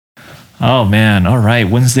Oh man! All right,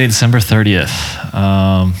 Wednesday, December 30th.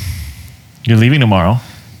 You're leaving tomorrow.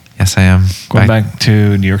 Yes, I am. Going back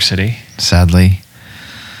to New York City. Sadly.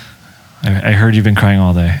 I heard you've been crying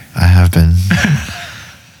all day. I have been.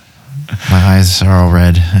 My eyes are all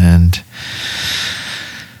red and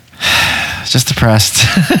just depressed.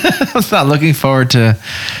 I was not looking forward to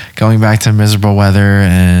going back to miserable weather,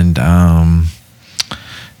 and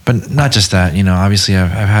but not just that. You know, obviously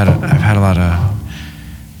I've had a lot of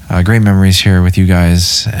great memories here with you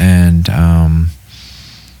guys, and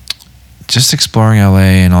just exploring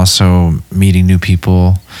LA and also meeting new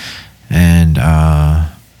people, and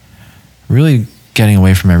really getting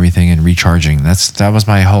away from everything and recharging. That was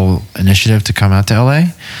my whole initiative to come out to LA,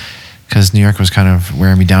 because New York was kind of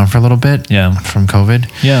wearing me down for a little bit from COVID.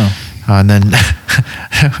 Yeah. And then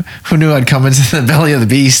who knew I'd come into the belly of the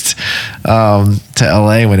beast to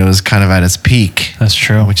LA when it was kind of at its peak. That's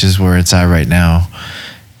true. Which is where it's at right now.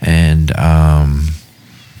 And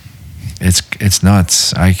it's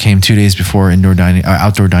nuts. I came 2 days before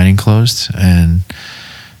outdoor dining closed, and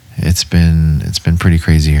it's been pretty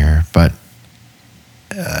crazy here. But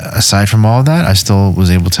aside from all of that, I still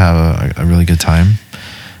was able to have a really good time,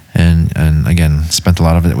 and again spent a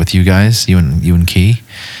lot of it with you guys, you and Key,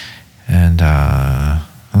 and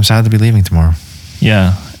I'm sad to be leaving tomorrow.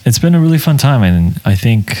 Yeah, it's been a really fun time, and I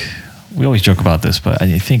think we always joke about this, but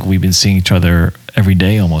I think we've been seeing each other every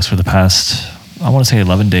day almost for the past, I want to say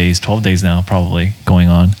 11 days, 12 days now, probably going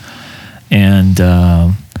on, and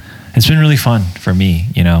it's been really fun for me.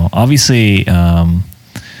 You know, obviously.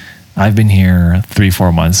 I've been here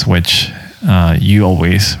 3-4 months, which you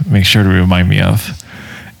always make sure to remind me of.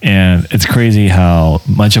 And it's crazy how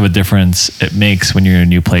much of a difference it makes when you're in a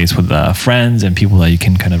new place with friends and people that you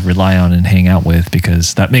can kind of rely on and hang out with,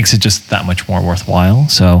 because that makes it just that much more worthwhile.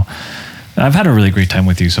 So I've had a really great time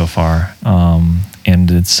with you so far. And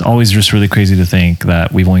it's always just really crazy to think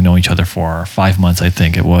that we've only known each other for 5 months, I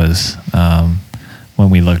think it was, when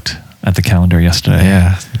we looked at the calendar yesterday.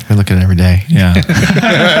 Yeah, we look at it every day. Yeah.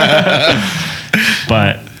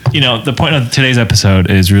 But, you know, the point of today's episode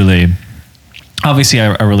is really, obviously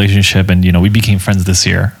our relationship, and, you know, we became friends this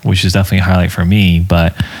year, which is definitely a highlight for me.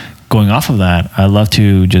 But going off of that, I love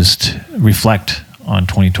to just reflect on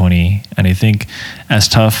 2020. And I think as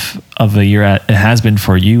tough of a year it has been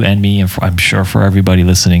for you and me, and I'm sure for everybody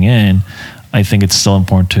listening in, I think it's still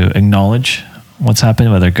important to acknowledge what's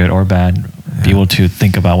happened, whether good or bad, be able to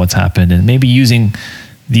think about what's happened, and maybe using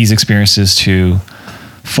these experiences to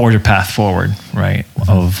forge a path forward, right?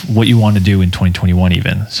 Of what you want to do in 2021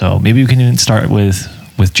 even. So maybe we can even start with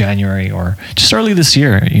January, or just early this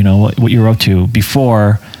year, you know, what you're up to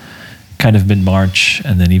before kind of mid-March,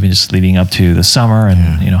 and then even just leading up to the summer,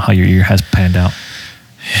 and you know, how your year has panned out.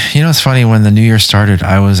 You know, it's funny, when the new year started,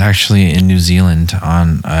 I was actually in New Zealand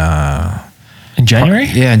on in January?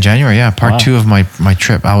 In January. Yeah, part 2 of my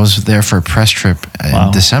trip. I was there for a press trip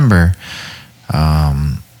in December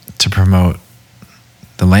to promote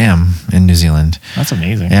the Lamb in New Zealand. That's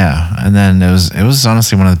amazing. Yeah, and then it was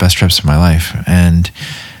honestly one of the best trips of my life. And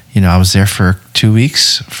you know, I was there for 2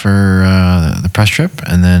 weeks for the press trip,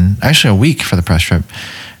 and then actually a week for the press trip,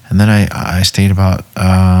 and then I stayed about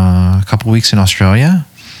a couple weeks in Australia.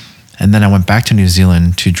 And then I went back to New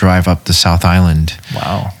Zealand to drive up the South Island.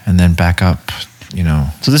 Wow. And then back up, you know.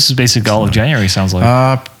 So this is basically all of January, sounds like.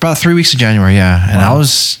 About 3 weeks of January, yeah. And I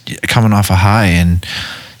was coming off a high, and,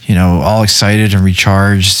 you know, all excited and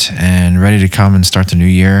recharged and ready to come and start the new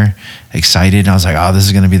year. Excited. And I was like, oh, this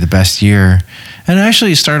is going to be the best year. And it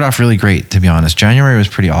actually started off really great, to be honest. January was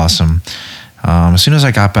pretty awesome. As soon as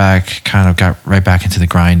I got back, kind of got right back into the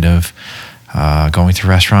grind of going to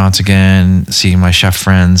restaurants again, seeing my chef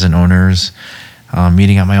friends and owners,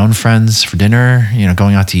 meeting out my own friends for dinner, you know,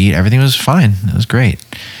 going out to eat. Everything was fine. It was great.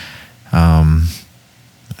 And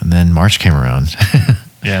then March came around.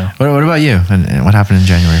 Yeah. What about you? And what happened in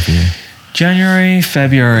January for you? January,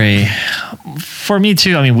 February. For me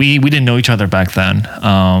too. I mean, we didn't know each other back then.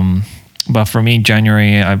 But for me,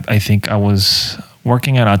 January, I think I was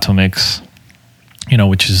working at Atomix, you know,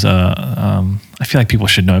 which is, I feel like people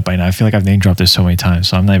should know it by now. I feel like I've name dropped this so many times,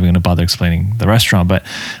 so I'm not even going to bother explaining the restaurant. But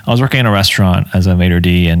I was working in a restaurant as a maitre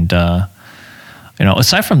d', and, you know,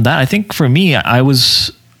 aside from that, I think for me, I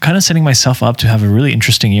was kind of setting myself up to have a really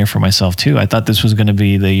interesting year for myself too. I thought this was going to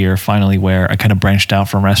be the year finally where I kind of branched out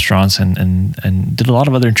from restaurants and did a lot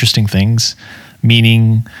of other interesting things,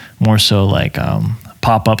 meaning more so like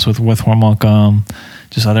pop-ups with Warm Welcome,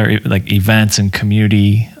 just other like events and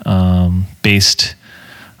community based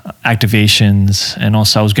activations. And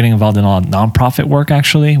also I was getting involved in a lot of nonprofit work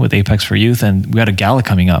actually with Apex for Youth, and we had a gala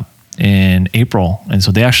coming up in April. And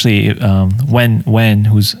so they actually, Wen,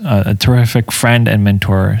 who's a terrific friend and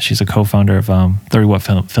mentor, she's a co-founder of 30 Watt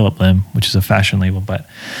Philip Lim, which is a fashion label. But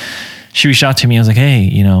she reached out to me. I was like, hey,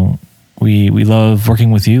 we love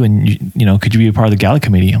working with you, and could you be a part of the gala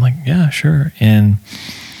committee? I'm like, yeah, sure. And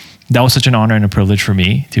that was such an honor and a privilege for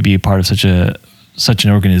me to be a part of such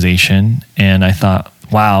an organization. And I thought,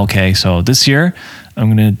 wow, okay, so this year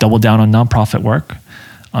I'm going to double down on nonprofit work.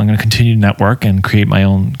 I'm going to continue to network and create my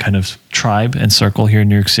own kind of tribe and circle here in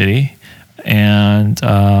New York City. And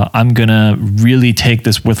I'm going to really take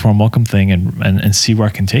this with warm welcome thing and see where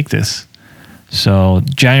I can take this. So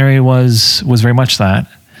January was very much that.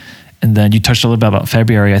 And then you touched a little bit about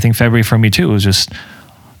February. I think February for me too was just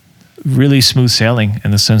really smooth sailing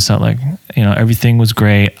in the sense that everything was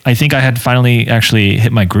great. I think I had finally actually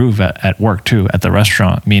hit my groove at work too, at the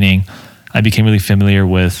restaurant, meaning I became really familiar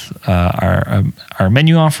with our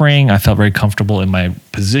menu offering. I felt very comfortable in my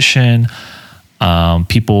position.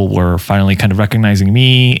 People were finally kind of recognizing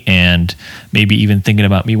me and maybe even thinking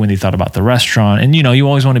about me when they thought about the restaurant. And, you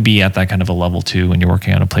always want to be at that kind of a level too when you're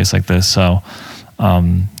working at a place like this. So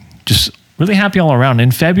just really happy all around.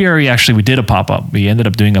 In February, actually, we did a pop-up. We ended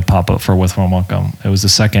up doing a pop-up for With Warm Welcome. It was the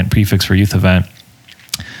second Prefix for Youth event.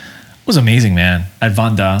 It was amazing, man. At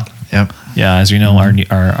Vanda. Yep. Yeah, as you know,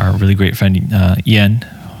 our really great friend Yen,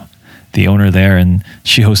 the owner there, and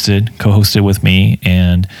she co-hosted with me,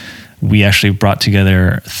 and we actually brought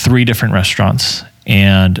together 3 different restaurants.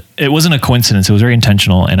 And it wasn't a coincidence; it was very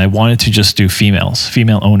intentional. And I wanted to just do female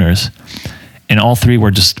owners, and all 3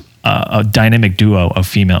 were just a dynamic duo of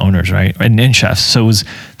female owners, right, and chefs. So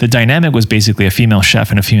the dynamic was basically a female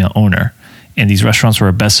chef and a female owner, and these restaurants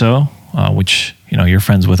were Besso, which you're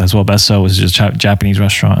friends with as well. Besso was just a Japanese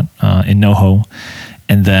restaurant in NoHo,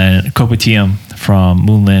 and then Kopitiam from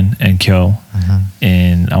Moonlin and Kyo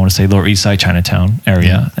in, I want to say, Lower East Side Chinatown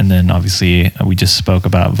area. And then obviously we just spoke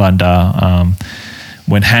about Vanda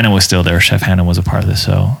when Hannah was still there. Chef Hannah was a part of this.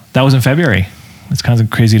 So that was in February. It's kind of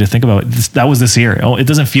crazy to think about. That was this year. Oh, it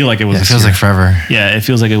doesn't feel like it was. It feels like forever. Yeah, it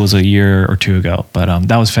feels like it was a year or 2 ago. But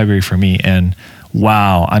that was February for me. And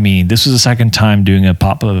wow, I mean, this was the second time doing a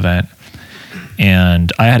pop-up event.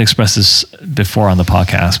 And I had expressed this before on the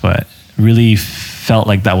podcast, but really felt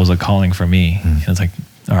like that was a calling for me. I was like,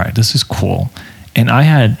 all right, this is cool. And I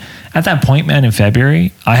had, at that point, man, in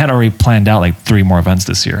February, I had already planned out like 3 more events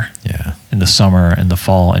this year. Yeah. In the summer, in the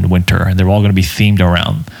fall, and winter. And they're all going to be themed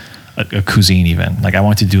around a cuisine even. Like I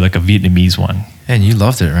wanted to do like a Vietnamese one. And you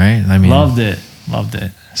loved it, right? I mean, loved it.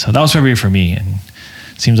 So that was February for me. And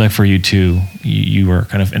it seems like for you too, you were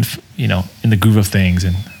kind of in the groove of things.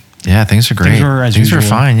 And yeah, things are great. Things were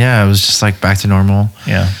fine. Yeah, it was just like back to normal.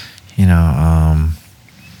 Yeah.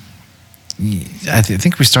 I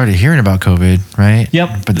think we started hearing about COVID, right?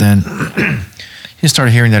 Yep. But then you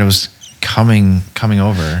started hearing that it was coming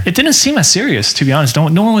over. It didn't seem as serious, to be honest.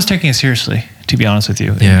 No one was taking it seriously, to be honest with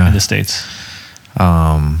you, in the States.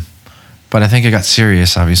 But I think it got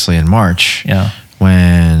serious, obviously, in March. Yeah.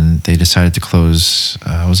 When they decided to close,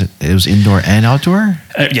 it was indoor and outdoor?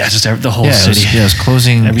 Yeah, just the whole city. It was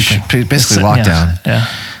closing, everything. Basically lockdown. Yeah.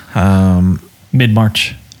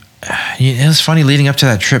 Mid-March. It was funny leading up to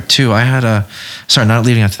that trip too.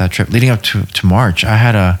 Leading up to March, I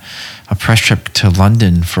had a press trip to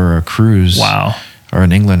London for a cruise. Wow. Or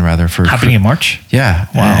in England rather, for happening in March. Yeah.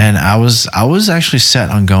 Wow. And I was actually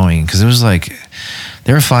set on going because it was like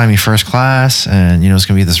they were flying me first class, and it's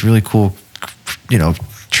gonna be this really cool,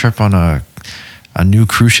 trip on a new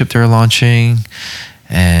cruise ship they're launching.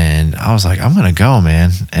 And I was like, I'm going to go,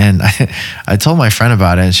 man. And I told my friend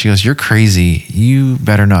about it, and she goes, you're crazy. You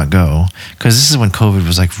better not go. Because this is when COVID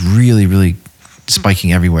was like really, really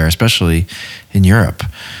spiking everywhere, especially in Europe.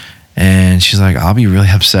 And she's like, I'll be really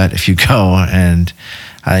upset if you go. And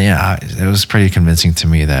it was pretty convincing to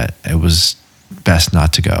me that it was best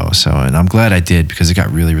not to go. So, and I'm glad I did, because it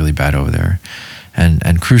got really, really bad over there.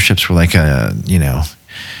 And cruise ships were like the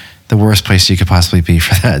worst place you could possibly be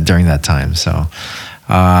for that during that time. So,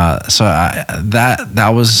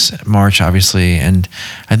 that was March, obviously. And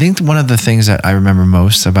I think one of the things that I remember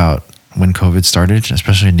most about when COVID started,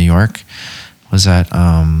 especially in New York, was that,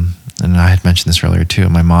 and I had mentioned this earlier too,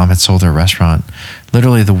 my mom had sold her restaurant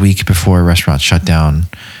literally the week before restaurants shut down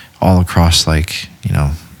all across the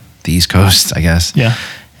East Coast, I guess. Yeah.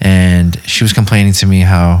 And she was complaining to me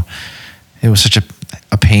how it was such a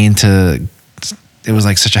pain it was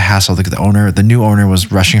like such a hassle. The new owner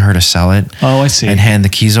was rushing her to sell it. Oh, I see. And hand the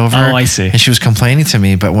keys over. Oh, I see. And she was complaining to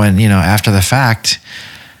me. But when, after the fact,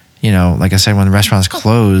 like I said, when the restaurants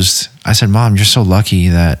closed, I said, Mom, you're so lucky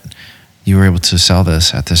that, you were able to sell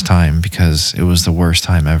this at this time, because it was the worst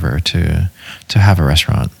time ever to have a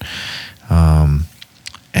restaurant.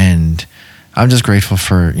 And I'm just grateful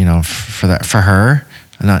for, for that, for her,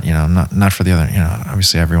 not for the other,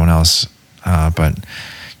 obviously everyone else. But,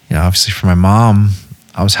 obviously for my mom,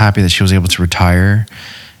 I was happy that she was able to retire.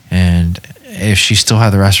 And if she still had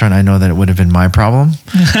the restaurant, I know that it would have been my problem.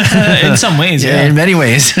 In some ways, yeah. In many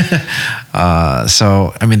ways.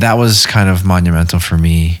 So, I mean, that was kind of monumental for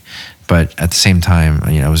me. But at the same time,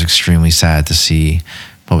 it was extremely sad to see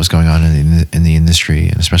what was going on in the industry,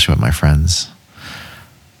 and especially with my friends.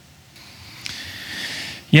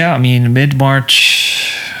 Yeah, I mean,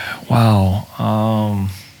 mid-March, wow.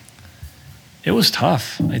 It was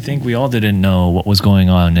tough. I think we all didn't know what was going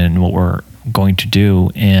on and what we're going to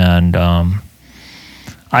do. And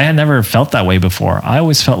I had never felt that way before. I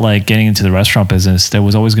always felt like getting into the restaurant business, there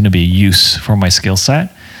was always going to be use for my skill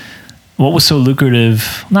set. What was so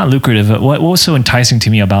not lucrative, but what was so enticing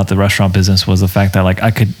to me about the restaurant business was the fact that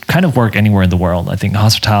I could kind of work anywhere in the world. I think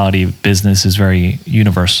hospitality business is very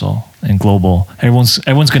universal and global. Everyone's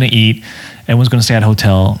going to eat. Everyone's going to stay at a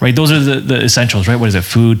hotel, right? Those are the essentials, right? What is it?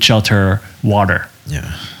 Food, shelter, water.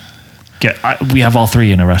 Yeah. We have all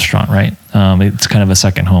three in a restaurant, right? It's kind of a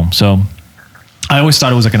second home. So I always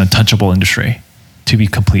thought it was like an untouchable industry, to be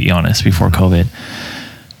completely honest, before COVID.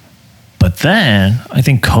 But then I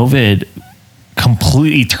think COVID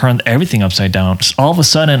completely turned everything upside down. Just all of a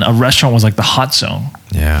sudden, a restaurant was like the hot zone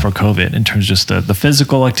for COVID in terms of just the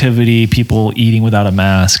physical activity, people eating without a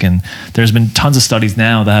mask. And there's been tons of studies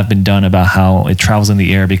now that have been done about how it travels in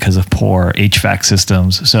the air because of poor HVAC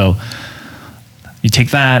systems. So you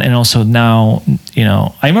take that, and also now,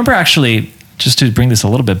 I remember actually, just to bring this a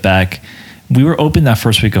little bit back, we were open that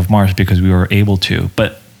first week of March because we were able to,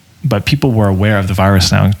 but people were aware of the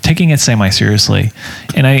virus now, taking it semi-seriously.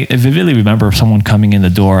 And I vividly remember someone coming in the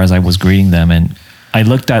door as I was greeting them, and I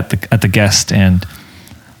looked at the guest, and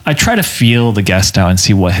I try to feel the guest out and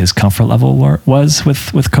see what his comfort level was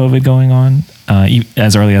with COVID going on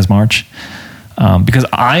as early as March. Because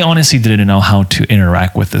I honestly didn't know how to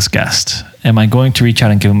interact with this guest. Am I going to reach out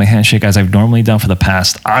and give him a handshake as I've normally done for the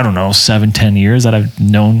past, 7-10 years that I've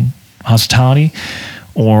known hospitality?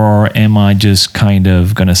 Or am I just kind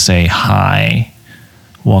of going to say hi,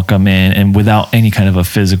 welcome in, and without any kind of a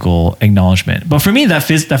physical acknowledgement? But for me, that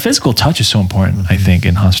physical touch is so important, I think,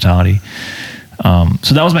 in hospitality.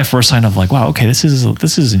 So that was my first sign of wow, okay, this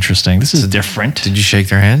is interesting. This is different. Did you shake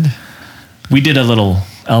their hand? We did a little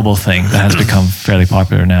elbow thing that has become fairly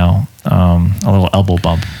popular now, a little elbow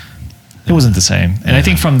bump. It wasn't the same. And I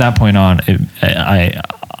think from that point on,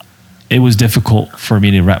 it was difficult for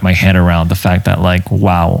me to wrap my head around the fact that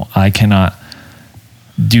wow, I cannot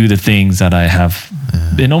do the things that I have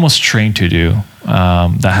been almost trained to do.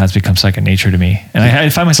 That has become second nature to me. And I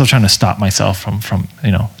find myself trying to stop myself from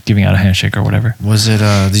giving out a handshake or whatever. Was it,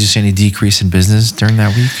 did you see any decrease in business during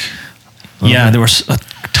that week? Yeah, there was a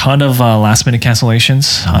ton of last minute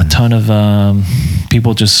cancellations, a ton of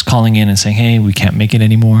people just calling in and saying, hey, we can't make it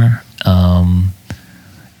anymore.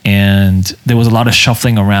 And there was a lot of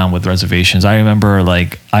shuffling around with reservations. I remember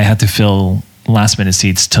I had to fill last minute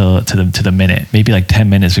seats to the minute, maybe 10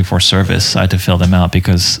 minutes before service. I had to fill them out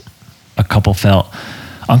because a couple felt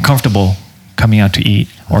uncomfortable coming out to eat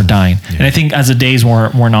or dine. Yeah. And I think as the days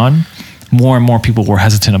went on, more and more people were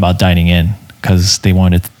hesitant about dining in because they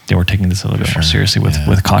were taking this a little bit more seriously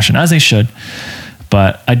with caution, as they should.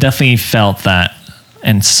 But I definitely felt that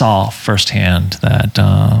and saw firsthand that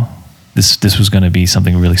this was going to be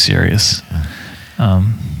something really serious. So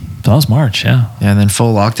that was March, yeah. Yeah, and then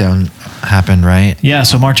full lockdown happened, right? Yeah,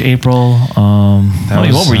 so March, April.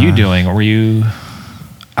 What were you doing? Or were you?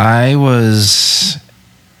 I was,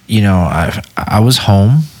 I was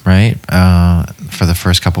home, right, for the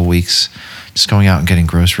first couple of weeks, just going out and getting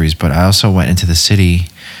groceries. But I also went into the city.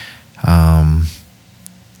 I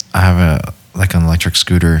have an electric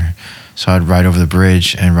scooter, so I'd ride over the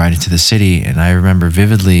bridge and ride into the city. And I remember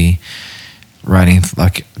vividly riding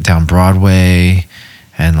down Broadway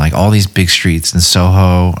and all these big streets in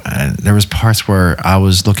Soho. And there was parts where I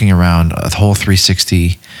was looking around a whole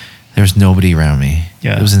 360. There was nobody around me.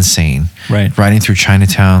 Yeah. It was insane. Right. Riding through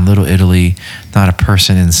Chinatown, Little Italy, not a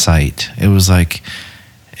person in sight. It was like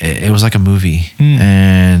a movie.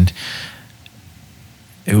 And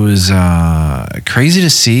it was crazy to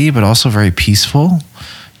see, but also very peaceful,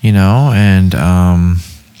 and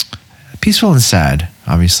peaceful and sad,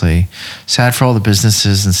 obviously. Sad for all the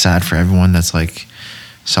businesses and sad for everyone that's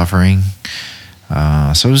suffering.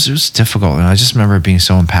 So it was difficult. And I just remember it being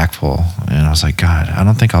so impactful. And I was like, God, I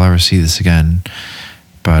don't think I'll ever see this again.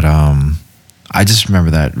 But I just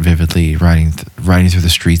remember that vividly, riding through the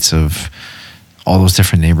streets of all those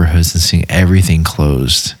different neighborhoods and seeing everything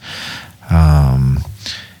closed.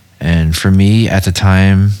 And for me at the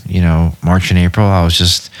time, March and April, I was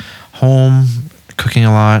just home cooking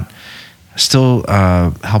a lot, still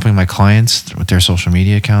helping my clients with their social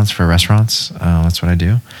media accounts for restaurants. That's what I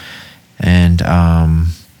do. And,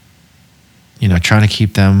 trying to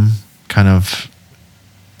keep them kind of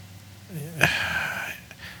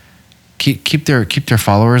keep their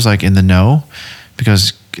followers like in the know,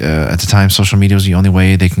 because at the time social media was the only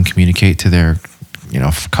way they can communicate to their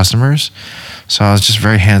customers. So I was just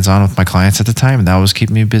very hands-on with my clients at the time, and that was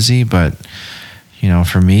keeping me busy. But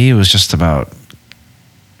for me, it was just about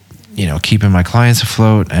keeping my clients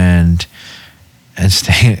afloat and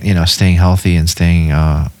staying healthy and staying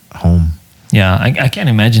home. Yeah, I can't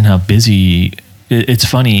imagine how busy. It's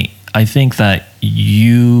funny. I think that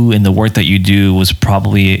you and the work that you do was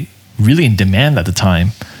probably really in demand at the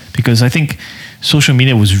time, because I think social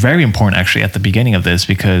media was very important actually at the beginning of this,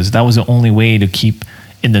 because that was the only way to keep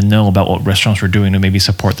in the know about what restaurants were doing to maybe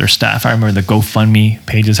support their staff. I remember the GoFundMe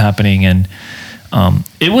pages happening, and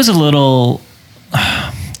it was a little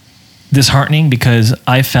disheartening, because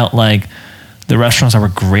I felt like the restaurants that were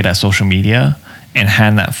great at social media and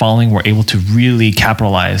had that following were able to really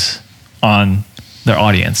capitalize on their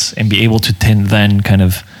audience and be able to then kind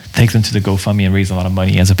of take them to the GoFundMe and raise a lot of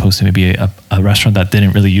money, as opposed to maybe a restaurant that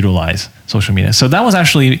didn't really utilize social media. So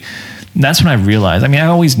that's when I realized, I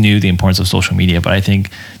always knew the importance of social media, but I think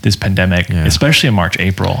this pandemic, especially in March,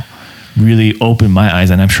 April, really opened my eyes.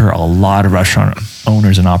 And I'm sure a lot of restaurant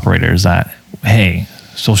owners and operators that, hey,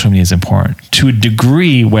 social media is important, to a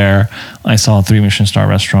degree where I saw 3 Michelin star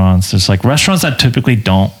restaurants. There's like restaurants that typically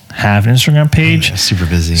don't have an Instagram page, super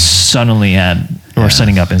busy, suddenly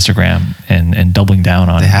setting up Instagram and doubling down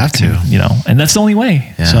on. They have to, and that's the only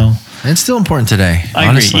way. Yeah. So it's still important today.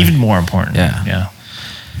 I agree, even more important. Yeah.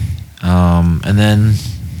 And then,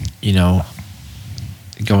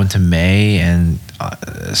 go into May and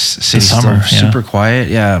city's still super quiet.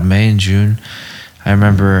 Yeah, May and June. I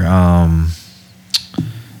remember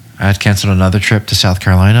I had canceled another trip to South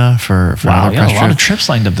Carolina for another press trip. A lot of trips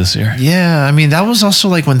lined up this year. Yeah, that was also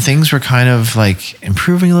like when things were kind of like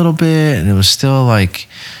improving a little bit, and it was still like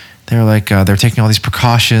they're taking all these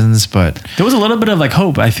precautions, but there was a little bit of like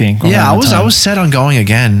hope, I think. Yeah, I was set on going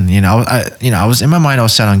again. I was in my mind, I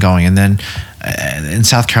was set on going, and then in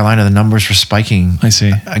South Carolina, the numbers were spiking. I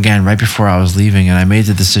see. Again, right before I was leaving, and I made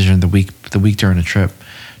the decision the week during the trip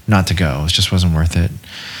not to go. It just wasn't worth it.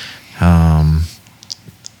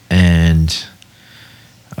 And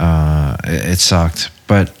it sucked.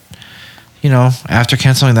 But, after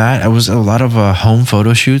canceling that, it was a lot of home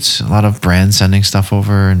photo shoots, a lot of brands sending stuff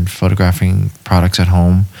over and photographing products at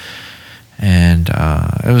home. And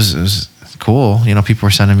it was cool. People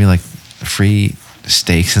were sending me like free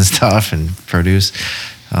steaks and stuff and produce.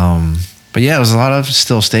 But yeah, it was a lot of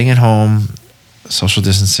still staying at home, social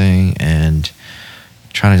distancing, and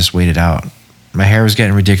trying to just wait it out. My hair was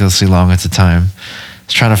getting ridiculously long at the time. I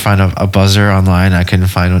was trying to find a buzzer online. I couldn't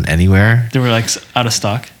find one anywhere. They were like out of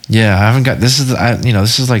stock. Yeah, I haven't got. This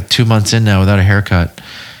is like 2 months in now without a haircut,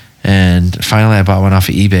 and finally I bought one off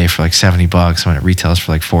of eBay for like $70 when it retails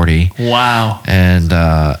for like $40. Wow. And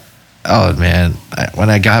oh man, when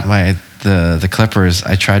I got the clippers,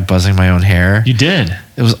 I tried buzzing my own hair. You did.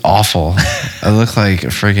 It was awful. I looked like a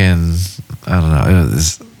friggin', I don't know. It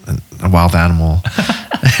was a wild animal.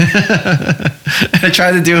 I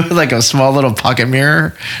tried to do like a small little pocket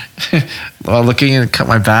mirror while looking and cut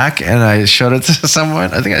my back, and I showed it to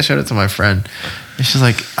someone. I think I showed it to my friend. And she's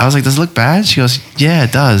like, I was like, does it look bad? She goes, yeah,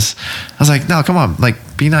 it does. I was like, no, come on, like,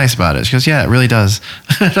 be nice about it. She goes, yeah, it really does.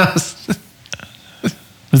 This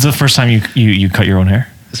is the first time you cut your own hair?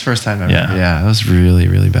 It's the first time ever. Yeah, it was really,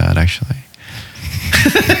 really bad, actually.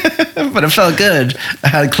 But it felt good. I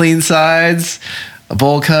had clean sides, a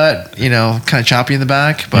bowl cut, kind of choppy in the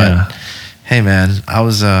back. But hey, man, I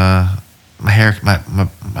was my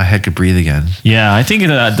head could breathe again. Yeah, I think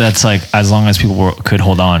that's like as long as people could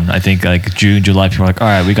hold on. I think like June, July, people were like, all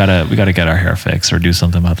right, we gotta get our hair fixed or do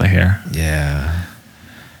something about the hair. Yeah,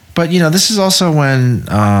 but this is also when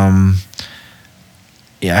I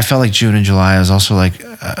felt like June and July was also like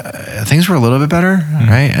things were a little bit better,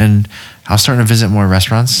 right? And I was starting to visit more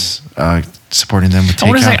restaurants, supporting them with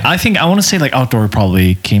takeout. I want to say like outdoor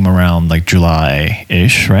probably came around like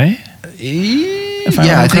July-ish, right?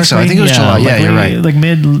 I think so. I think it was July. Yeah, you're right. Like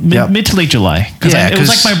mid to late July. It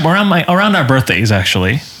was like around our birthdays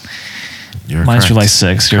actually. Mine's July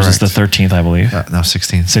 6th. Yours is the 13th, I believe. No,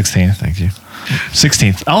 16th. 16th. Thank you.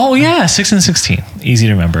 16th. Oh yeah, 6th and 16th. Easy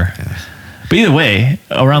to remember. Yeah. But either way,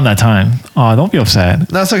 around that time, don't be upset.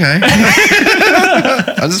 That's okay.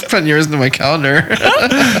 I'm just putting yours into my calendar.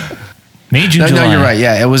 May, June, July. No, you're right.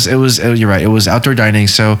 Yeah, it was. You're right. It was outdoor dining.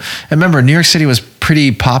 So, and remember, New York City was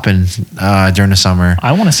pretty popping during the summer.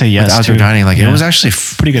 I want to say yes. With outdoor dining, like it was actually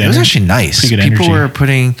pretty good. It was actually nice. Pretty good People energy. were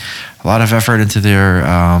putting a lot of effort into their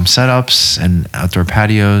setups and outdoor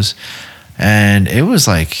patios, and it was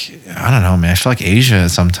like, I don't know, man. I feel like Asia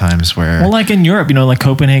sometimes where. Well, like in Europe, like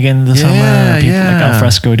Copenhagen in the summer, people like al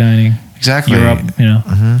fresco dining. Exactly. Europe,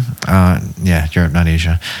 Europe, not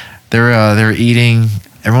Asia. They were eating.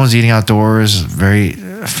 Everyone's eating outdoors. Very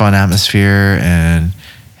fun atmosphere, and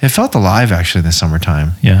it felt alive actually in the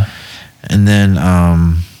summertime. Yeah. And then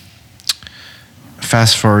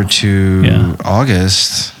fast forward to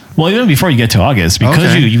August. Well, even before you get to August,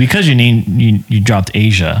 because you dropped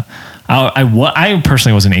Asia. I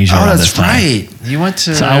personally was in Asia. Oh, around that's this time. right. You went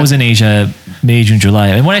to. So I was in Asia May, June, July.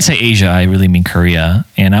 And when I say Asia, I really mean Korea.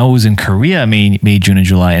 And I was in Korea May, June, and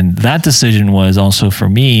July. And that decision was also for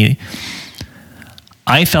me.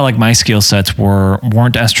 I felt like my skill sets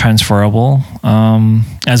weren't as transferable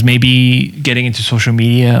as maybe getting into social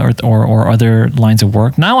media or other lines of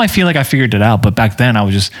work. Now I feel like I figured it out, but back then I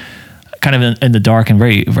was just kind of in the dark and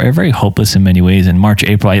very, very, very hopeless in many ways. In March,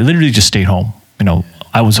 April, I literally just stayed home.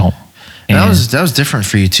 I was home. And that was different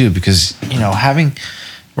for you too, because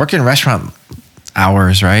working restaurant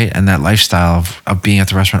hours, right, and that lifestyle of being at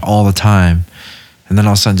the restaurant all the time. And then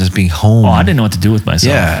all of a sudden just being home. Oh, I didn't know what to do with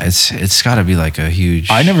myself. Yeah, it's got to be like a huge...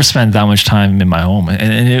 I never spent that much time in my home.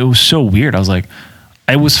 And it was so weird. I was like,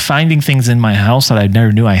 I was finding things in my house that I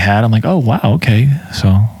never knew I had. I'm like, oh, wow, okay.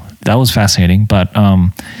 So that was fascinating. But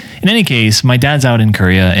in any case, my dad's out in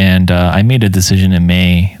Korea, and I made a decision in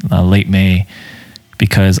May, late May,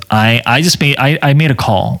 because I made a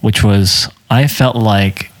call, which was I felt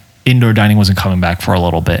like indoor dining wasn't coming back for a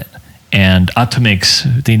little bit. And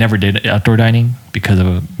Atomix, they never did outdoor dining because of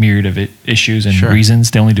a myriad of issues and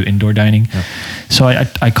reasons. They only do indoor dining. Yep. So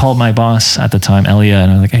I called my boss at the time, Elia,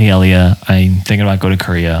 and I was like, hey, Elia, I'm thinking about going to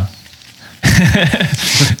Korea.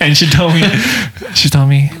 And she told me,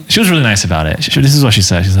 she was really nice about it. This is what she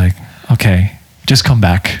said. She's like, okay, just come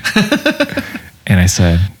back. And I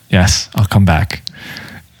said, yes, I'll come back.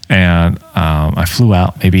 And I flew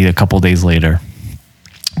out maybe a couple of days later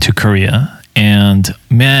to Korea. And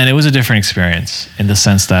man, it was a different experience in the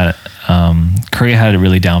sense that Korea had it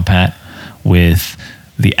really down pat with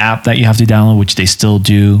the app that you have to download, which they still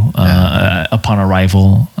do upon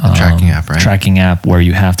arrival. Tracking app, right? Tracking app where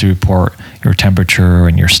you have to report your temperature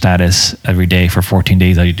and your status every day for 14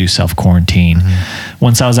 days that you do self-quarantine. Mm-hmm.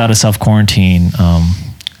 Once I was out of self-quarantine,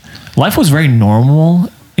 life was very normal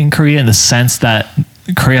in Korea in the sense that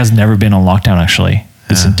Korea has never been on lockdown actually.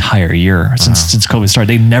 This entire year since COVID started,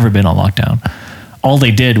 they've never been on lockdown. All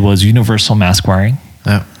they did was universal mask wearing.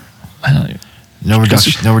 Yeah. No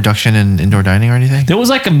reduction in indoor dining or anything. There was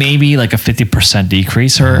maybe a 50%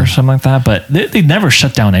 decrease or something like that, but they never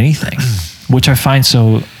shut down anything, which I find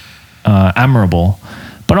so admirable.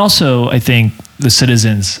 But also, I think the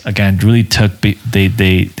citizens again really took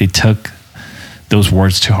they took those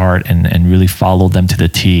words to heart and really followed them to the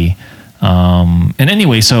T. And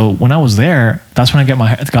anyway, so when I was there, that's when I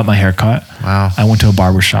got my hair cut. Wow. I went to a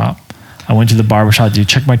barbershop. I went to the barbershop to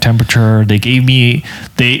check my temperature. They gave me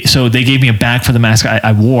a bag for the mask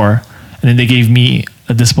I wore, and then they gave me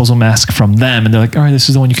a disposal mask from them, and they're like, all right, this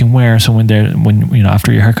is the one you can wear. So when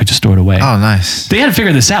after your haircut, just throw it away. Oh, nice. They had to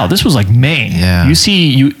figure this out. This was May. Yeah. You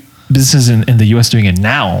see businesses in the US doing it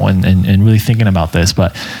now and really thinking about this,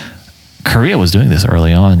 but Korea was doing this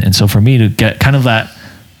early on. And so for me to get kind of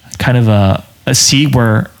a seed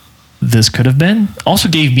where this could have been also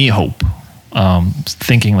gave me hope.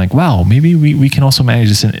 Thinking wow, maybe we can also manage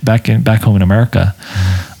this back home in America.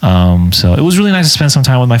 So it was really nice to spend some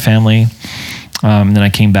time with my family. And then I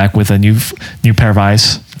came back with a new pair of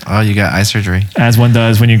eyes. Oh, you got eye surgery. As one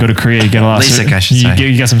does when you go to Korea, you get a lot LASIK, I should say.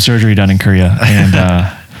 You got some surgery done in Korea, and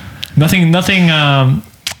nothing.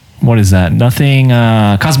 What is that? Nothing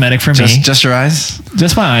cosmetic for me. Just your eyes?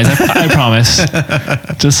 Just my eyes. I promise.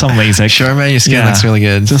 Just some LASIK. Sure, man. Your skin looks really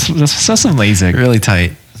good. Just some LASIK. Really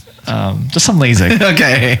tight. Just some LASIK.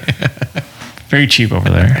 Okay. Very cheap over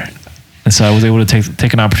there. And so I was able to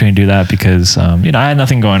take an opportunity to do that because I had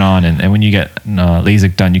nothing going on, and when you get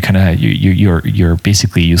LASIK done, you kind of you're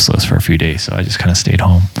basically useless for a few days. So I just kind of stayed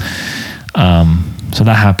home. So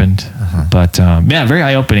that happened, but very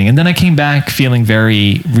eye opening. And then I came back feeling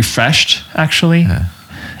very refreshed, actually,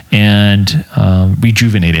 and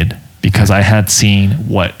rejuvenated because I had seen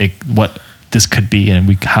what this could be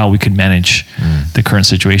and how we could manage the current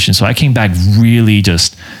situation. So I came back really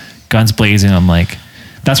just guns blazing. I'm like,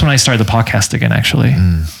 that's when I started the podcast again. Actually,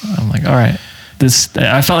 I'm like, all right,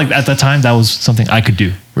 I felt like at that time that was something I could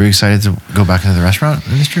do. Were you excited to go back into the restaurant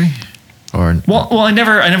industry? Or well, I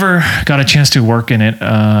never got a chance to work in it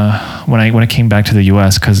when I came back to the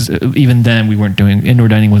U.S. because even then we weren't doing indoor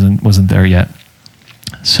dining wasn't there yet.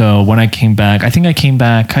 So when I came back, I think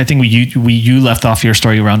you left off your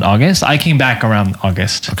story around August. I came back around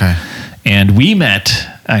August. Okay. And we met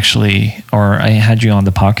actually, or I had you on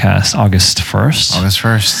the podcast August 1st. August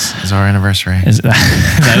 1st is our anniversary.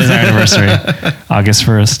 That is our anniversary. August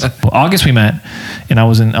 1st. Well, August we met, and I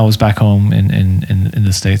was back home in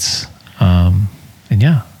the States. And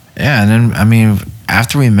yeah. Yeah, and then I mean,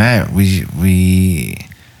 after we met, we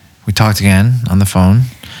talked again on the phone.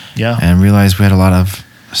 Yeah. And realized we had a lot of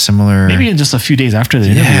similar. Maybe in just a few days after the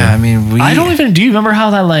interview. Yeah, I mean, do you remember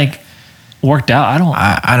how that like worked out? I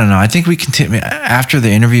don't know. I think we continued after the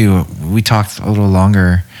interview. We talked a little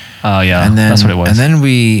longer. Oh yeah, and then that's what it was. And then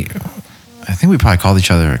I think we probably called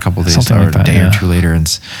each other a couple of days Something or like that, a day or two later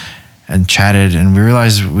and chatted, and we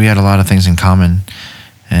realized we had a lot of things in common,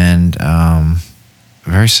 and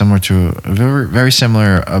very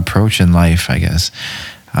similar approach in life, I guess,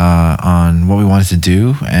 on what we wanted to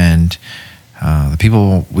do and the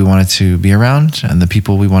people we wanted to be around and the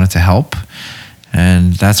people we wanted to help.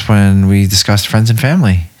 And that's when we discussed friends and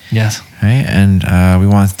family. Yes. Right. And we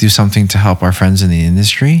wanted to do something to help our friends in the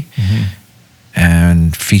industry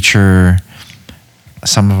and feature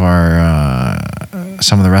some of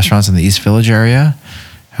the restaurants in the East Village area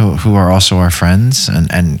who are also our friends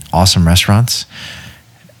and awesome restaurants.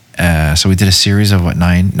 So we did a series of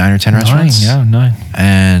 9 or 10 restaurants. 9.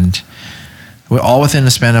 And we're all within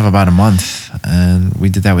the span of about a month. And we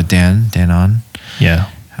did that with Dan on. Yeah.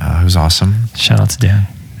 Who's awesome. Shout out to Dan.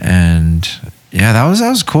 And yeah, that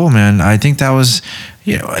was cool, man. I think that was,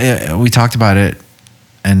 we talked about it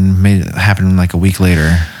and made it happen like a week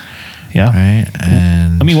later. Yeah. Right.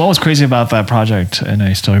 And I mean, what was crazy about that project, and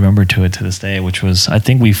I still remember to this day, which was, I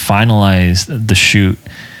think we finalized the shoot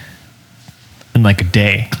in like a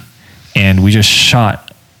day, and we just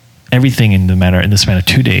shot everything in the span of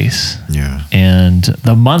 2 days. Yeah. And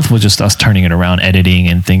the month was just us turning it around, editing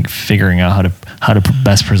and figuring out how to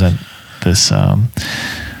best present this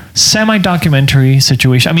semi-documentary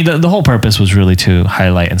situation. I mean, the whole purpose was really to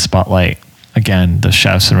highlight and spotlight again the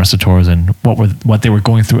chefs and restaurateurs and what they were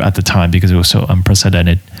going through at the time, because it was so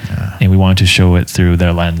unprecedented, and we wanted to show it through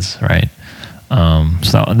their lens, right?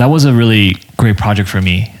 So that was a really great project for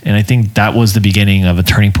me, and I think that was the beginning of a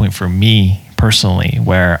turning point for me personally,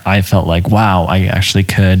 where I felt like, wow, I actually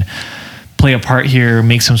could play a part here,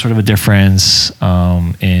 make some sort of a difference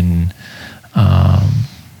in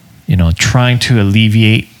trying to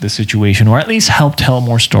alleviate the situation, or at least help tell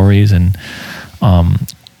more stories. And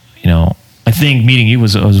I think meeting you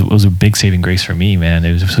was a big saving grace for me, man.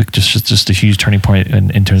 It was just a huge turning point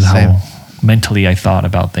in terms of how mentally I thought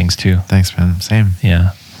about things too. Thanks, man. Same.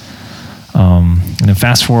 Yeah. And then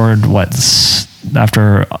fast forward, is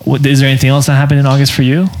there anything else that happened in August for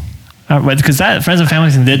you? Because that friends and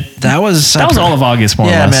family thing that was all of August, more or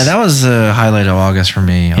less. Yeah, man, that was the highlight of August for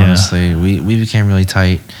me. Honestly, we became really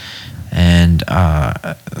tight and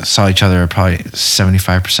saw each other probably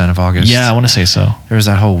 75% of August. Yeah, I want to say so. There was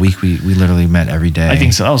that whole week we literally met every day. I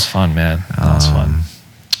think so. That was fun, man. That was fun.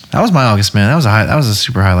 That was my August, man. That was a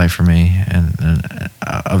super highlight for me and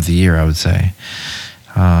of the year, I would say.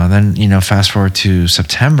 Then fast forward to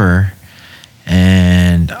September,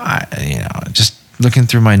 and just looking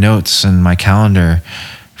through my notes and my calendar,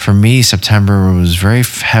 for me, September was very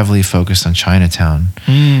heavily focused on Chinatown.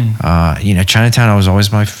 Chinatown was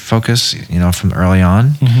always my focus, from early on.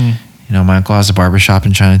 Mm-hmm. My uncle has a barbershop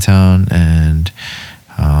in Chinatown, and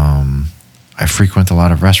I frequent a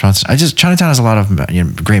lot of restaurants. Chinatown has a lot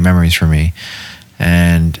of great memories for me.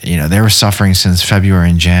 And, they were suffering since February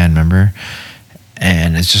and Jan, remember?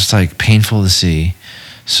 And it's just like painful to see.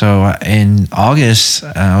 So in August,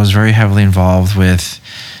 I was very heavily involved with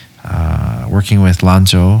working with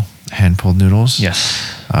Lanzhou hand-pulled noodles.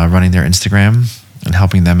 Yes. Running their Instagram and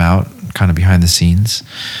helping them out kind of behind the scenes.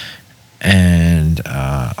 And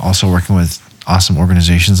also working with awesome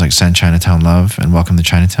organizations like Send Chinatown Love and Welcome to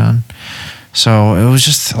Chinatown. So it was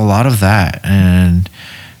just a lot of that. And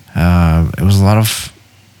it was a lot of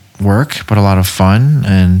work, but a lot of fun.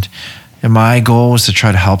 And my goal was to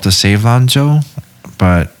try to help to save Lanzhou,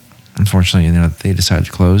 but unfortunately, they decided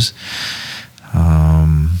to close.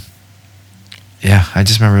 I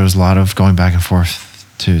just remember it was a lot of going back and forth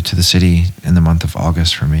to the city in the month of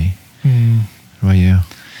August for me. What about you?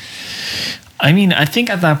 I mean, I think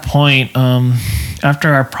at that point,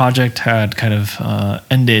 after our project had kind of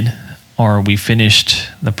ended, or we finished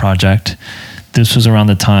the project, this was around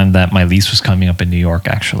the time that my lease was coming up in New York,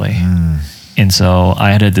 actually. And so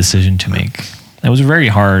I had a decision to make. It was a very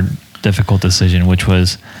hard, difficult decision, which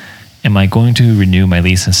was, am I going to renew my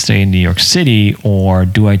lease and stay in New York City, or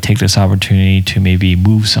do I take this opportunity to maybe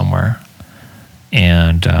move somewhere?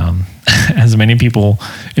 And as many people,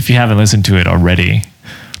 if you haven't listened to it already,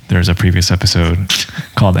 there's a previous episode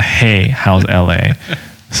called Hey, How's LA?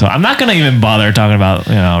 So I'm not going to even bother talking about,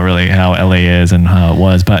 really how LA is and how it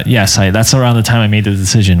was. But yes, that's around the time I made the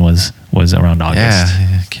decision was around August.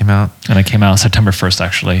 Yeah, it came out. And I came out September 1st,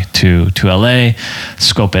 actually, to LA,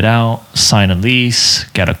 scope it out, sign a lease,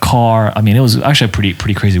 get a car. I mean, it was actually a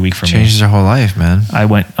pretty crazy week for me. Changes your whole life, man. I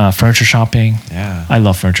went furniture shopping. Yeah. I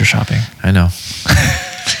love furniture shopping. I know.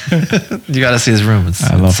 You got to see his room.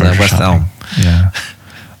 I love furniture West shopping. Elm. Yeah.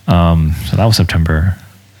 So that was September.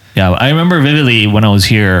 Yeah, I remember vividly when I was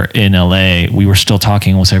here in LA, we were still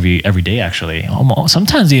talking almost every day, actually.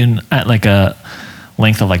 Sometimes even at like a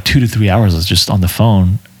length of like 2 to 3 hours, was just on the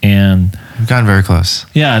phone. And we've gotten very close.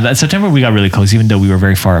 Yeah, that September we got really close, even though we were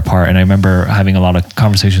very far apart. And I remember having a lot of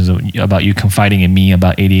conversations about you confiding in me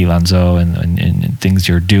about 88 Lanzo and things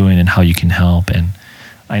you're doing and how you can help. And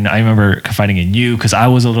I remember confiding in you because I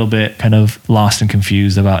was a little bit kind of lost and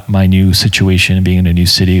confused about my new situation and being in a new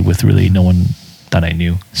city with really no one that I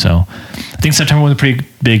knew. So I think September was a pretty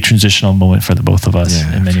big transitional moment for the both of us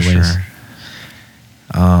in many ways. Sure.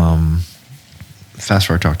 Fast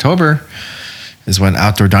forward to October is when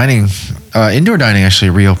indoor dining actually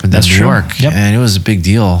reopened in New York. Yep. And it was a big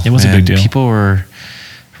deal. It was a big deal.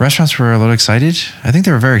 Restaurants were a little excited. I think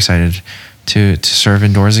they were very excited to serve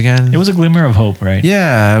indoors again. It was a glimmer of hope, right?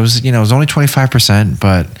 Yeah, it was, it was only 25%,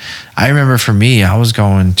 but I remember for me, I was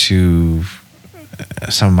going to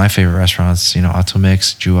some of my favorite restaurants,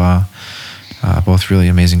 Atomix, Jua, both really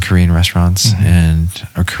amazing Korean restaurants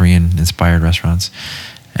or Korean inspired restaurants,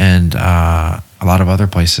 and a lot of other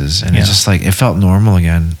places. And it's just like, it felt normal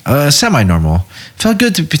again, semi-normal. It felt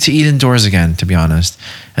good to eat indoors again, to be honest,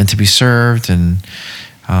 and to be served. And,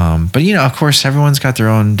 but of course, everyone's got their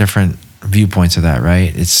own different viewpoints of that,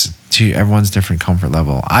 right? It's to everyone's different comfort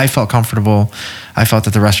level. I felt comfortable. I felt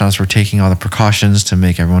that the restaurants were taking all the precautions to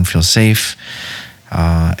make everyone feel safe.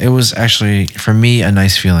 It was actually, for me, a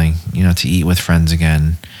nice feeling, to eat with friends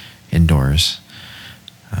again indoors.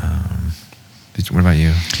 What about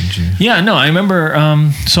you? Yeah, no, I remember.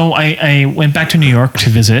 So I went back to New York to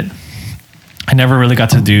visit. I never really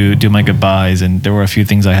got to do my goodbyes, and there were a few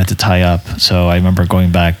things I had to tie up. So I remember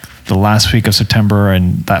going back the last week of September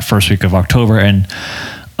and that first week of October, and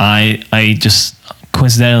I just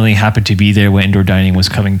coincidentally happened to be there when indoor dining was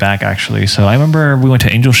coming back, actually. So I remember we went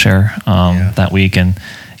to Angel Share that week, and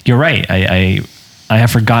you're right. I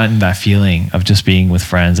have forgotten that feeling of just being with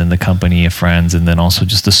friends and the company of friends, and then also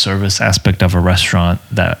just the service aspect of a restaurant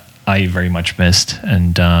that I very much missed.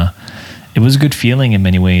 And it was a good feeling in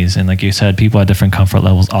many ways. And like you said, people had different comfort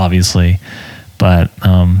levels, obviously, but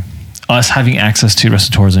us having access to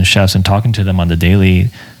restaurateurs and chefs and talking to them on the daily,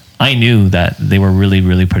 I knew that they were really,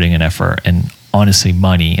 really putting an effort and honestly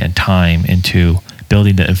money and time into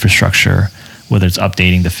building the infrastructure, whether it's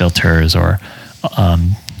updating the filters or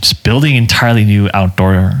just building entirely new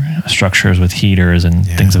outdoor structures with heaters and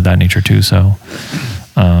things of that nature too. So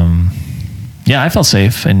I felt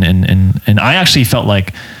safe, and I actually felt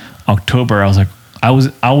like October, I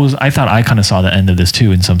thought I kind of saw the end of this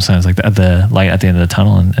too, in some sense, like the light at the end of the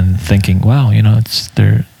tunnel, and thinking, wow,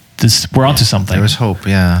 we're onto something. There was hope.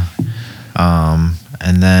 Yeah.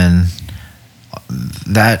 And then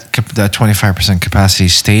that 25% capacity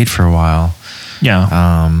stayed for a while. Yeah.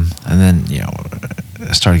 And then,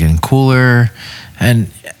 it started getting cooler. And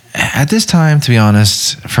at this time, to be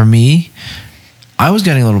honest, for me, I was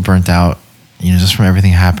getting a little burnt out, just from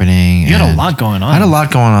everything happening. You had a lot going on. I had a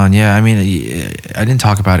lot going on. Yeah. I mean, I didn't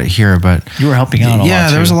talk about it here, but you were helping out a lot. Yeah,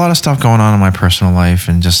 there was a lot of stuff going on in my personal life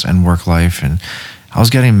and work life. And I was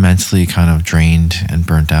getting mentally kind of drained and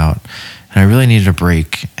burnt out. And I really needed a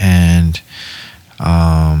break. And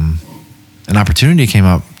an opportunity came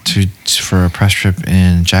up for a press trip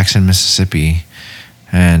in Jackson, Mississippi.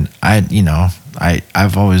 And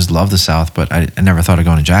I've always loved the South, but I never thought of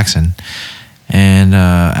going to Jackson. And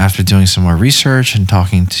after doing some more research and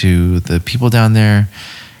talking to the people down there,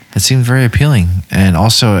 it seemed very appealing. And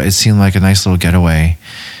also it seemed like a nice little getaway.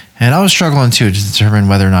 And I was struggling too to determine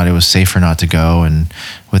whether or not it was safe or not to go, and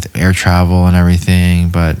with air travel and everything.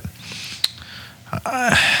 But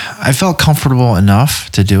I felt comfortable enough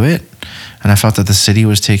to do it. And I felt that the city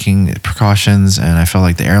was taking precautions, and I felt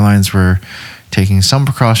like the airlines were taking some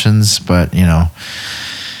precautions, but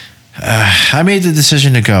I made the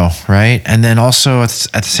decision to go, right? And then also at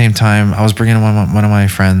the same time, I was bringing one of my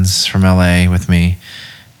friends from LA with me,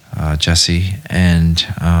 Jesse, and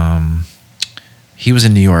he was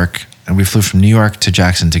in New York, and we flew from New York to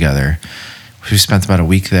Jackson together. We spent about a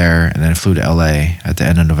week there, and then flew to LA at the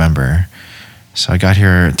end of November. So I got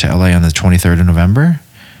here to LA on the 23rd of November,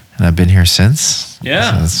 and I've been here since.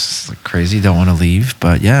 Yeah. So it's like crazy. Don't want to leave,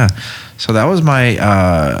 but yeah. So that was my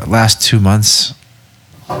last 2 months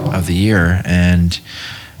of the year, and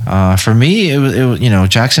for me, it was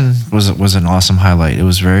Jackson was an awesome highlight. It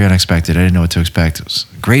was very unexpected. I didn't know what to expect. It was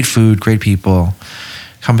great food, great people.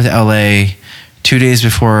 Coming to LA 2 days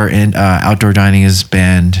before outdoor dining is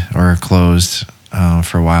banned or closed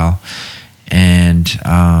for a while, and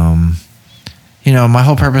my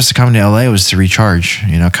whole purpose of coming to LA was to recharge.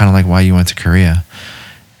 Kind of like why you went to Korea,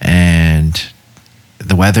 and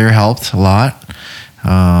the weather helped a lot.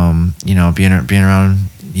 Being around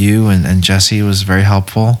you and Jesse was very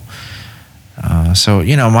helpful. So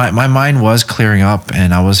my mind was clearing up,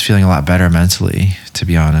 and I was feeling a lot better mentally, to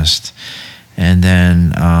be honest. And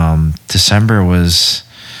then December was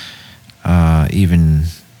even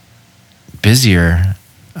busier.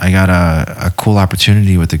 I got a cool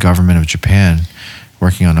opportunity with the government of Japan,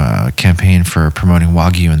 working on a campaign for promoting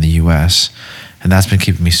Wagyu in the U.S., and that's been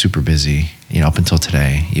keeping me super busy, up until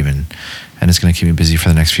today even, and it's going to keep me busy for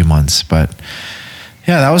the next few months. But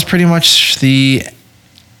yeah, that was pretty much the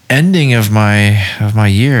ending of my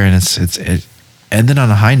year, and it ended on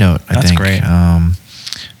a high note. I think. That's great. I'm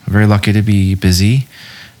very lucky to be busy,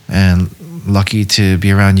 and lucky to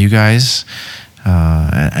be around you guys,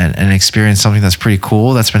 and experience something that's pretty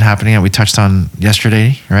cool that's been happening that we touched on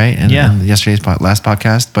yesterday, right? In yesterday's last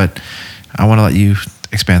podcast, but I want to let you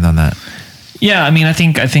expand on that. Yeah, I mean, I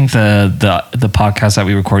think the podcast that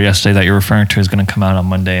we recorded yesterday that you're referring to is going to come out on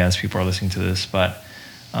Monday as people are listening to this. But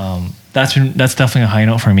that's definitely a high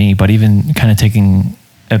note for me. But even kind of taking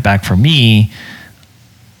it back for me,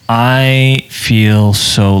 I feel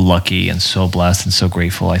so lucky and so blessed and so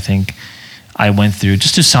grateful. I think I went through,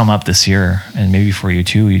 just to sum up this year, and maybe for you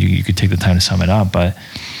too, you could take the time to sum it up. But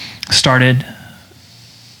started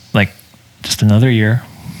like just another year.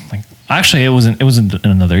 Actually, it wasn't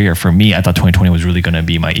another year for me. I thought 2020 was really going to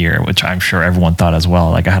be my year, which I'm sure everyone thought as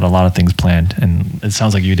well. Like I had a lot of things planned, and it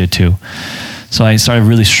sounds like you did too. So I started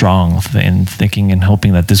really strong in thinking and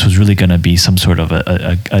hoping that this was really going to be some sort of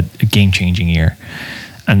a game-changing year.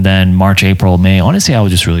 And then March, April, May, honestly, I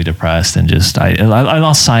was just really depressed, and just I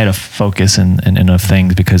lost sight of focus and of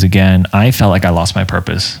things, because again, I felt like I lost my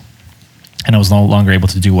purpose, and I was no longer able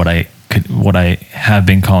to do what I have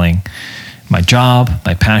been calling my job,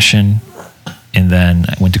 my passion. And then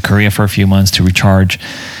I went to Korea for a few months to recharge.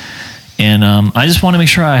 And I just want to make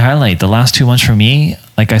sure I highlight the last 2 months for me,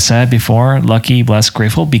 like I said before, lucky, blessed,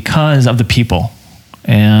 grateful because of the people.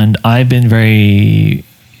 And I've been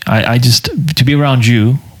I just, to be around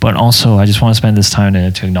you, but also I just want to spend this time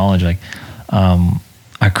to acknowledge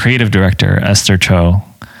our creative director, Esther Cho,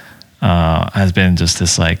 has been just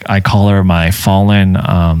this, I call her my fallen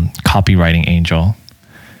copywriting angel.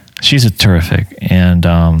 She's a terrific, and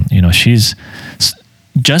she's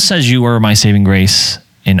just as you were my saving grace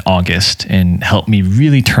in August and helped me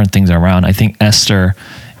really turn things around. I think Esther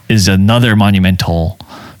is another monumental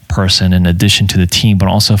person in addition to the team, but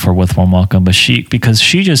also for With Warm Welcome. But because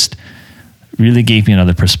she just really gave me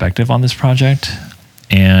another perspective on this project,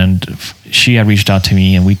 and she had reached out to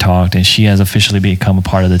me and we talked, and she has officially become a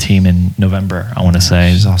part of the team in November, I want to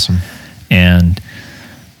say. She's awesome. And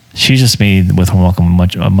she just made With Warm Welcome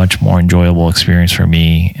a much more enjoyable experience for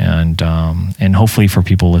me, and hopefully for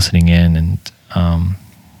people listening in, and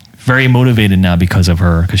very motivated now because of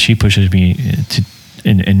her, because she pushes me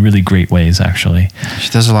in really great ways, actually.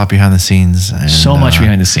 She does a lot behind the scenes. And, so much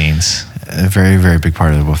behind the scenes. A very, very big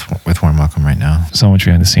part of With Warm Welcome right now. So much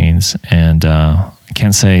behind the scenes. And I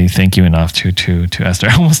can't say thank you enough to Esther.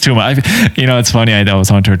 Almost too much. It's funny. I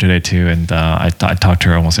was on to her today too, and I talk to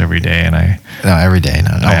her almost every day. And no, every day.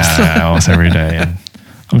 No. Yeah, almost every day. And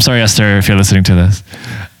I'm sorry, Esther, if you're listening to this,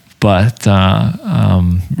 but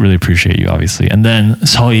really appreciate you, obviously. And then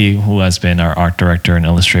Sohee, who has been our art director and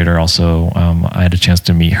illustrator, also I had a chance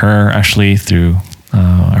to meet her actually through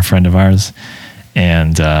a friend of ours,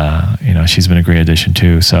 and she's been a great addition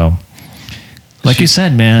too. So, like you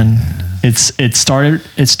said, man. It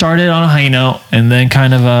started on a high note, and then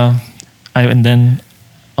kind of a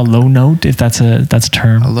low note, if that's a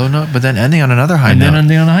term. A low note, but then ending on another high note. And then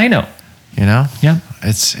ending on a high note. Yeah.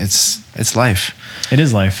 It's life. It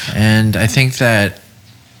is life. And I think that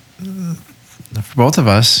for both of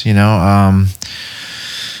us,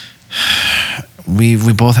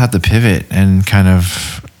 we both had to pivot and kind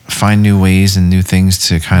of find new ways and new things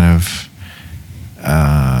to kind of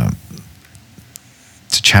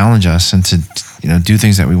to challenge us and to do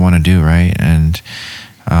things that we want to do, right? And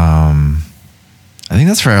I think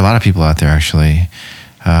that's for a lot of people out there, actually.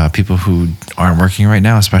 People who aren't working right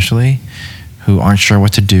now, especially, who aren't sure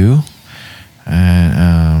what to do.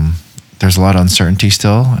 And there's a lot of uncertainty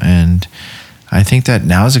still. And I think that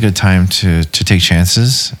now is a good time to take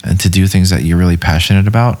chances and to do things that you're really passionate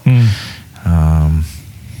about.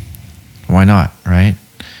 Why not, right?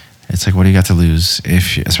 It's like, what do you got to lose?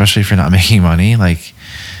 Especially if you're not making money, like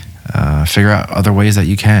figure out other ways that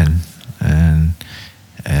you can. And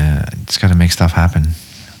just got to make stuff happen.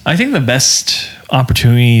 I think the best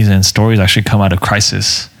opportunities and stories actually come out of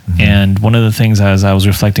crisis. Mm-hmm. And one of the things, as I was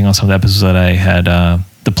reflecting on some of the episodes that I had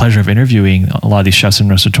the pleasure of interviewing, a lot of these chefs and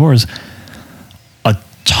restaurateurs, a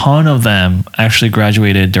ton of them actually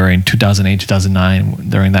graduated during 2008, 2009,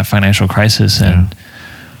 during that financial crisis. And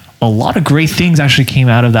a lot of great things actually came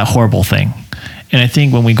out of that horrible thing. And I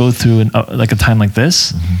think when we go through like a time like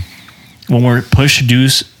this, when we're pushed to do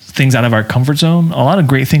things out of our comfort zone, a lot of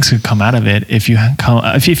great things could come out of it if you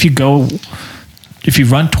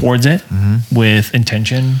run towards it with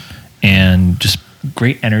intention and just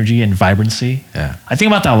great energy and vibrancy. Yeah, I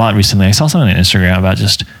think about that a lot recently. I saw something on Instagram about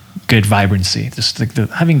just good vibrancy, just like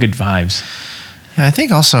having good vibes. Yeah, I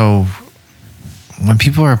think also when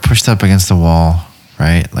people are pushed up against the wall,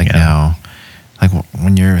 right? Like now, like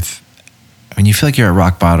when you feel like you're at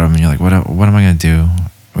rock bottom and you're like, what am I going to do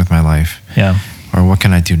with my life? Yeah. Or what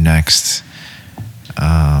can I do next?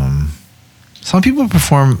 Some people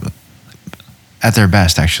perform at their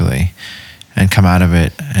best, actually, and come out of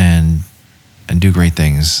it and do great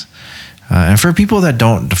things. And for people that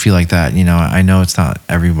don't feel like that, I know it's not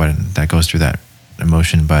everyone that goes through that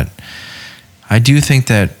emotion, but I do think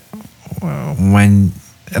that when,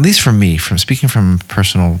 at least for me, from speaking from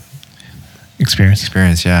personal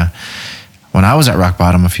experience, yeah. When I was at rock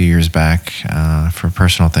bottom a few years back, for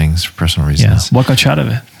personal things, for personal reasons. Yeah. What got you out of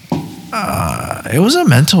it? It was a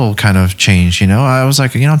mental kind of change, I was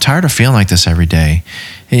like, I'm tired of feeling like this every day.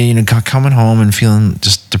 And, coming home and feeling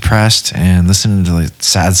just depressed and listening to like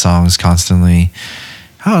sad songs constantly.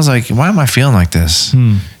 I was like, why am I feeling like this?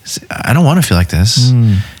 I don't want to feel like this.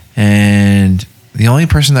 And the only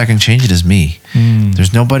person that can change it is me.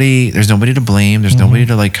 There's nobody to blame. There's nobody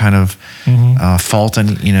to like kind of fault,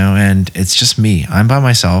 and it's just me. I'm by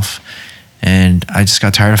myself, and I just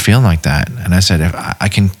got tired of feeling like that. And I said, if I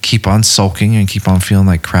can keep on sulking and keep on feeling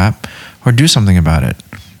like crap, or do something about it.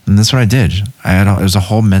 And that's what I did. It was a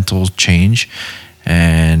whole mental change,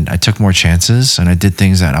 and I took more chances, and I did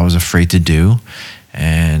things that I was afraid to do,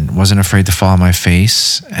 and wasn't afraid to fall on my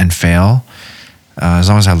face and fail, as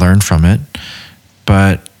long as I learned from it.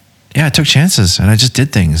 But yeah, I took chances and I just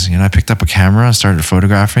did things. I picked up a camera and started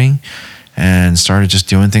photographing and started just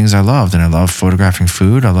doing things I loved. And I love photographing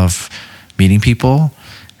food. I love meeting people.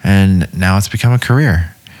 And now it's become a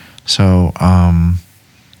career. So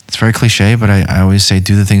it's very cliche, but I always say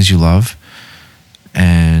do the things you love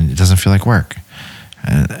and it doesn't feel like work.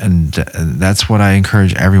 And that's what I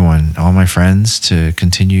encourage everyone, all my friends, to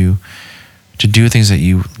continue to do things that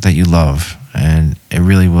you love. And it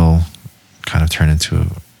really will kind of turn into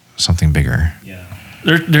something bigger. Yeah.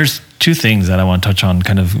 There's two things that I want to touch on,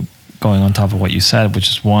 kind of going on top of what you said, which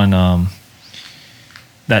is one,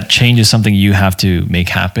 that change is something you have to make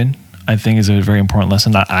happen. I think is a very important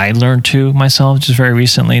lesson that I learned to myself just very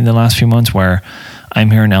recently in the last few months, where I'm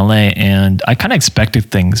here in LA and I kind of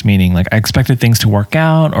expected things, meaning like I expected things to work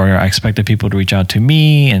out, or I expected people to reach out to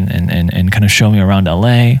me and kind of show me around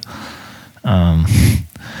LA.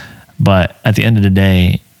 But at the end of the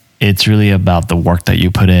day, it's really about the work that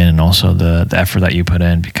you put in and also the effort that you put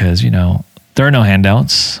in, because, there are no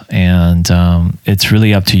handouts, and it's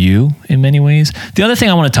really up to you in many ways. The other thing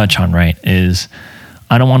I want to touch on, right, is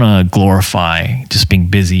I don't want to glorify just being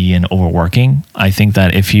busy and overworking. I think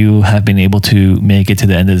that if you have been able to make it to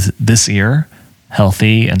the end of this year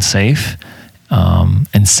healthy and safe,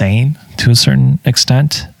 and sane to a certain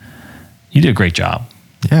extent, you did a great job.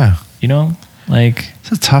 Yeah.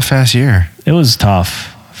 It's a tough ass year. It was tough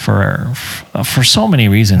for so many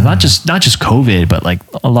reasons, not just COVID, but like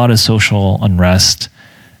a lot of social unrest,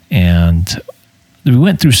 and we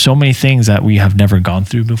went through so many things that we have never gone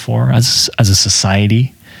through before as a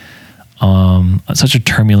society. Such a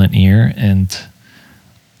turbulent year, and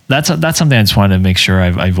that's something I just wanted to make sure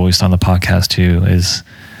I voiced on the podcast too. Is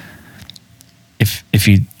if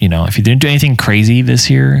you didn't do anything crazy this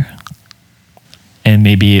year, and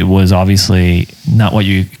maybe it was obviously not what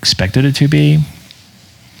you expected it to be,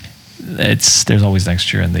 there's always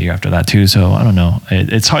next year and the year after that too. So I don't know.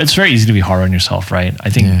 It's hard. It's very easy to be hard on yourself, right? I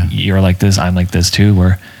think you're like this. I'm like this too.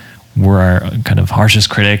 We're our kind of harshest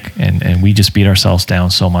critic, and we just beat ourselves down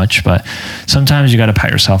so much. But sometimes you got to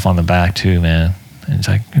pat yourself on the back too, man. And it's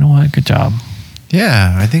like, you know what? Good job.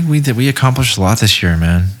 Yeah, I think we accomplished a lot this year,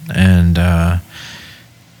 man. And I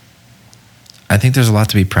think there's a lot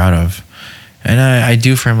to be proud of. And I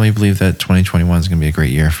do firmly believe that 2021 is going to be a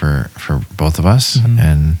great year for both of us,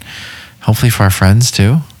 and hopefully for our friends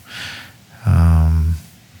too.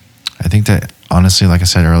 I think that honestly, like I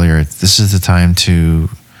said earlier, this is the time to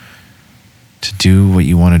do what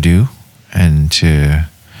you want to do and to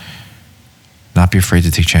not be afraid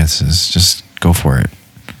to take chances. Just go for it,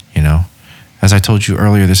 you know? As I told you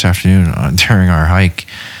earlier this afternoon during our hike,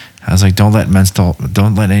 I was like, don't let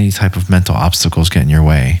any type of mental obstacles get in your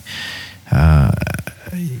way.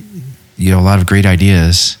 You know, a lot of great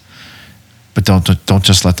ideas, but don't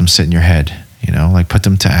just let them sit in your head, you know, like put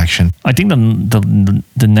them to action. I think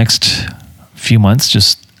the next few months,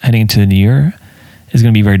 just heading into the new year, is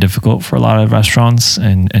going to be very difficult for a lot of restaurants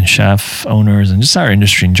and chef owners and just our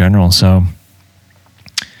industry in general. So,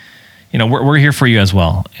 you know, we're here for you as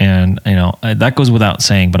well. And, you know, that goes without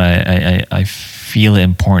saying, but I feel it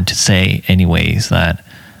important to say anyways that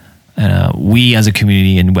we as a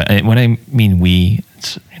community, and when I mean we,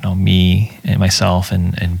 it's, you know, me and myself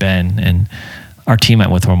and Ben and our team at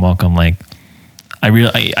With Warm Welcome, like,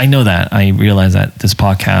 I know that. I realize that this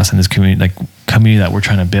podcast and this community that we're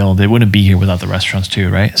trying to build, it wouldn't be here without the restaurants too,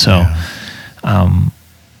 right? So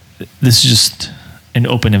this is just an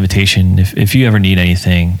open invitation. If you ever need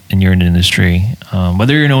anything and you're in the industry,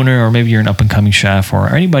 whether you're an owner or maybe you're an up-and-coming chef or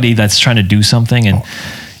anybody that's trying to do something and,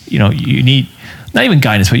 you know, you need not even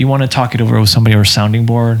guidance, but you want to talk it over with somebody or a sounding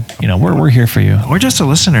board, you know, we're here for you. Or just a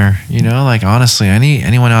listener, you know, like honestly,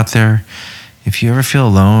 anyone out there, if you ever feel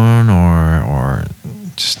alone or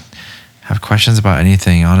just have questions about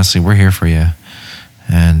anything, honestly, we're here for you.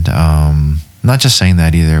 And not just saying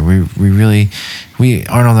that either. We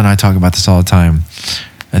Arnold and I talk about this all the time.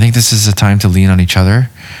 I think this is a time to lean on each other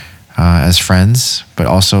as friends, but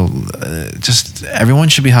also just everyone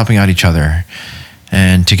should be helping out each other.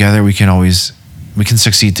 And together we can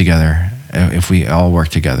succeed together if we all work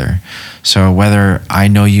together. So whether I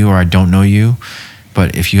know you or I don't know you,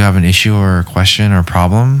 but if you have an issue or a question or a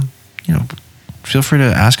problem, you know, feel free to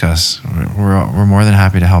ask us. We're more than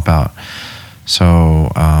happy to help out. So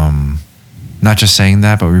not just saying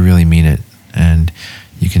that, but we really mean it. And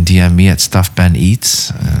you can DM me at Stuff Ben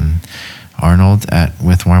Eats and Arnold at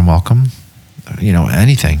With Warm Welcome. You know,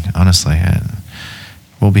 anything, honestly.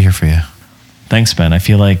 We'll be here for you. Thanks, Ben. I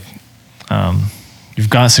feel like you've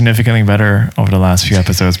gotten significantly better over the last few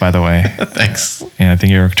episodes, by the way. Thanks. And I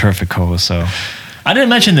think you're a terrific co-host. So I didn't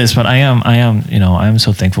mention this, but I am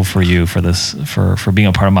so thankful for you for this, for being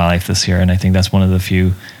a part of my life this year. And I think that's one of the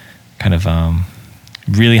few kind of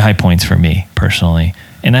really high points for me personally.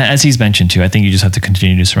 And as he's mentioned too, I think you just have to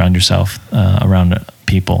continue to surround yourself around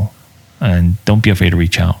people, and don't be afraid to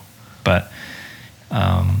reach out. But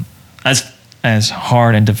as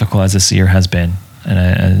hard and difficult as this year has been, and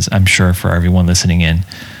as I'm sure for everyone listening in,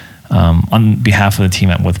 on behalf of the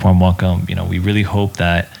team at With Warm Welcome, you know, we really hope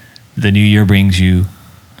that the new year brings you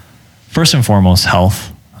first and foremost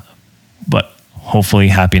health, but hopefully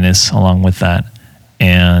happiness along with that.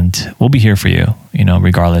 And we'll be here for you, you know,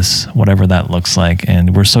 regardless, whatever that looks like.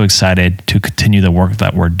 And we're so excited to continue the work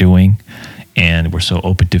that we're doing. And we're so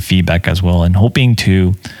open to feedback as well, and hoping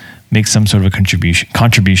to make some sort of a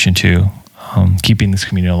contribution to keeping this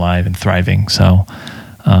community alive and thriving. So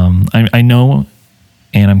I know,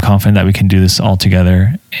 and I'm confident that we can do this all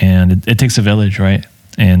together. And it takes a village, right?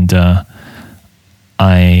 And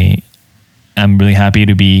I am really happy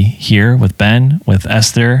to be here with Ben, with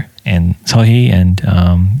Esther, and Sohi, and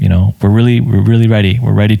you know, we're really ready.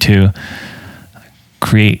 We're ready to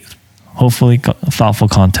create, hopefully, thoughtful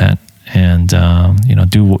content, and you know,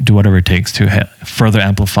 do whatever it takes to further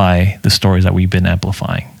amplify the stories that we've been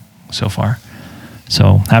amplifying so far.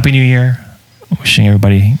 So happy New Year! Wishing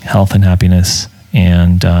everybody health and happiness,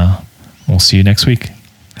 and we'll see you next week.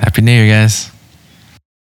 Happy New Year, guys.